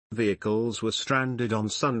Vehicles were stranded on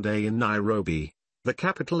Sunday in Nairobi, the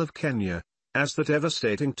capital of Kenya, as the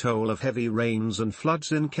devastating toll of heavy rains and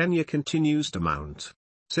floods in Kenya continues to mount.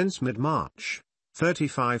 Since mid-March,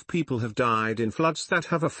 35 people have died in floods that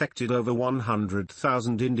have affected over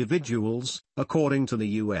 100,000 individuals, according to the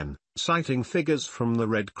UN, citing figures from the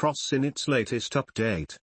Red Cross in its latest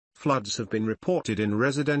update. Floods have been reported in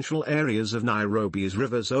residential areas of Nairobi as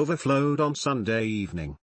rivers overflowed on Sunday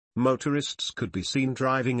evening. Motorists could be seen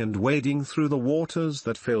driving and wading through the waters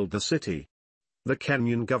that filled the city. The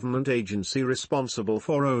Kenyan government agency responsible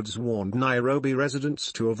for roads warned Nairobi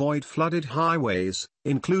residents to avoid flooded highways,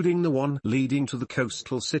 including the one leading to the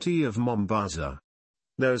coastal city of Mombasa.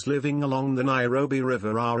 Those living along the Nairobi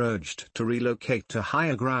River are urged to relocate to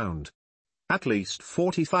higher ground. At least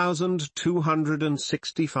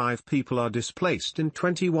 40,265 people are displaced in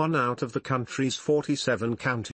 21 out of the country's 47 counties.